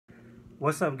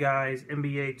What's up, guys?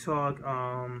 NBA talk.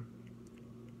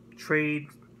 Trade.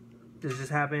 This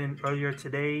just happened earlier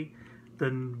today.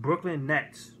 The Brooklyn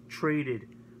Nets traded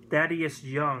Thaddeus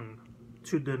Young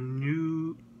to the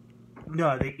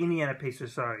Indiana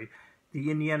Pacers. Sorry,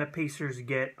 the Indiana Pacers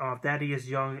get Thaddeus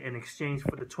Young in exchange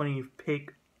for the 20th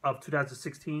pick of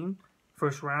 2016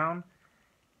 first round,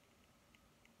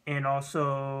 and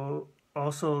also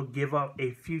give up a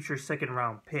future second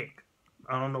round pick.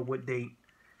 I don't know what date.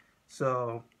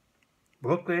 So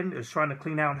Brooklyn is trying to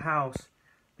clean out house.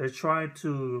 They're trying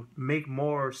to make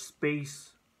more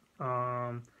space,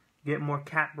 get more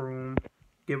cap room,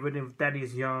 get rid of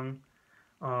Thaddeus Young,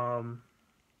 to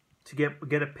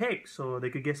get a pick so they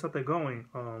could get something going.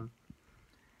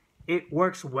 It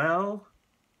works well,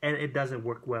 and it doesn't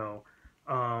work well,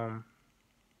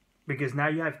 because now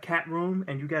you have cap room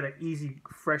and you got an easy,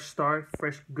 fresh start,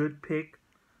 fresh good pick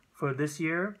for this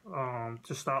year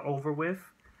to start over with.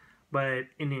 But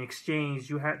in the exchange,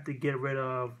 you have to get rid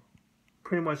of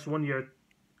pretty much one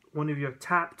of your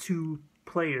top two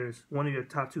players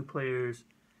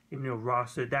in your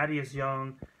roster. Thaddeus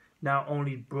Young, not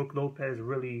only Brook Lopez,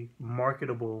 really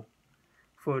marketable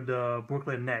for the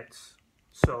Brooklyn Nets.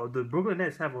 So the Brooklyn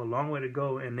Nets have a long way to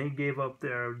go, and they gave up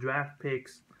their draft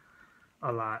picks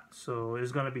a lot. So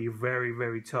it's going to be very,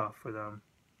 very tough for them.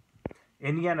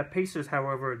 Indiana Pacers,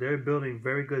 however, they're building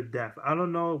very good depth. I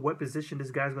don't know what position this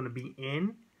guy's going to be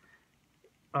in.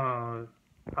 I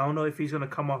don't know if he's going to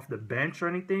come off the bench or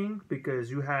anything, because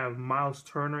you have Miles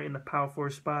Turner in the power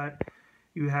forward spot.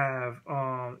 You have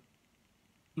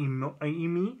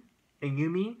Ayumi,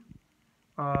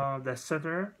 the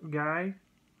center guy.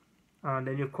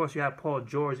 Then of course you have Paul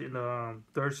George in the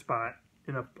third spot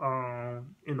in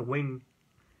the wing.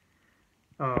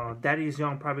 Thaddeus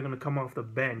Young probably going to come off the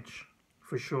bench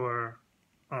for sure.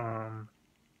 And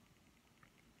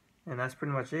that's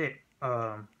pretty much it.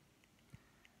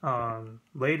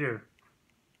 Later,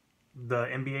 the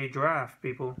NBA draft,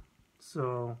 people.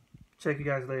 So check you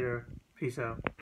guys later. Peace out.